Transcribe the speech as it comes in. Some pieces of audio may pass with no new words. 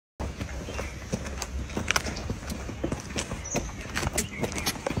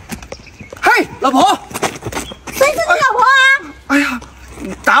老婆，谁是你老婆啊？哎呀，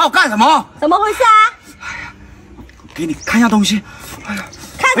你打我干什么？怎么回事啊？给你看一下东西。哎呀，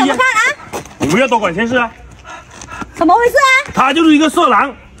看什么看啊？你不要多管闲事啊！怎么回事啊？他就是一个色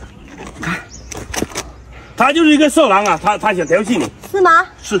狼，他就是一个色狼啊！他想调戏你，是吗？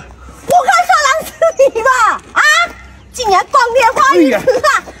是。我看色狼是你吧？啊！竟然光天化日之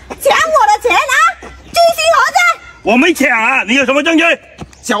下抢我的钱啊！居心何在？我没抢啊！你有什么证据？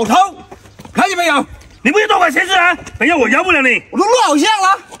小偷，看见没有？你不要多管闲事啊！等一下我饶不了你。我都录好像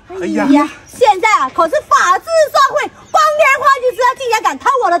了。哎呀，现在啊可是法治社会，光天化日之下竟然敢偷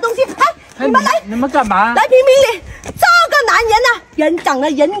我的东西！哎，你们来，你们干嘛？来评评理！这个男人呢，人长得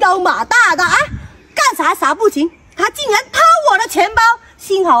人高马大的啊，干啥啥不行，他竟然偷我的钱包！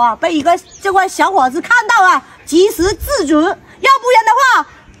幸好啊，被这位小伙子看到啊，及时制止，要不然的话，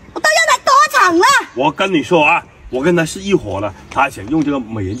我都要来躲场了。我跟你说啊，我跟他是一伙的，他想用这个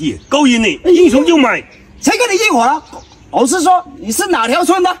美人计勾引你，英雄救美。谁跟你一伙了？我是说你是哪条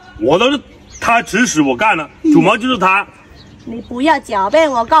村的？我都是他指使我干的，主谋就是他。你不要狡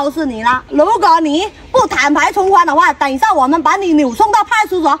辩，我告诉你了，如果你不坦白从宽的话，等一下我们把你扭送到派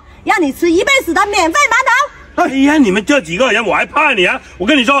出所，让你吃一辈子的免费馒头。哎呀，你们这几个人我还怕你啊！我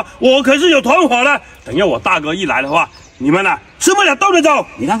跟你说，我可是有团伙的。等要我大哥一来的话，你们吃不了兜着走。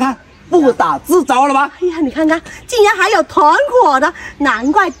你看看，不打自招了吧？哎呀，你看看，竟然还有团伙的，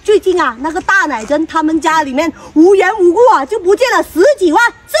难怪最近啊，那个大奶珍他们家里面无缘无故啊就不见了10几万，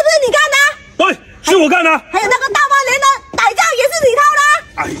是不是你干的？对，是我干的。还有那个大花莲的歹照也是你偷的。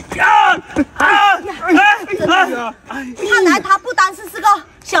哎呀！看来他不单是个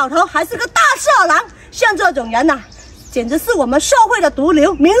小偷，还是个大色狼。像这种人呐，简直是我们社会的毒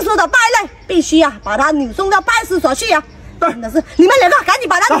瘤，民俗的败类，必须啊把他扭送到派出所去啊！真的是，你们两个赶紧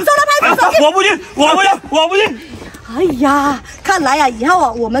把他扭送到派出所去！我不去，我不要，我不去！哎呀，看来啊，以后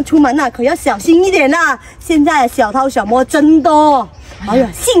啊我们出门啊可要小心一点啦。现在小偷小摸真多。哎呀，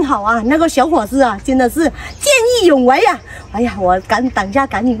幸好啊，那个小伙子啊，真的是见义勇为啊！哎呀，我等一下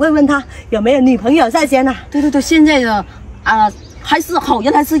赶紧问问他有没有女朋友在先啊？对，现在的还是好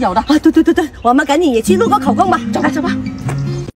人还是有的啊！对，我们赶紧也去录个口供吧，走吧。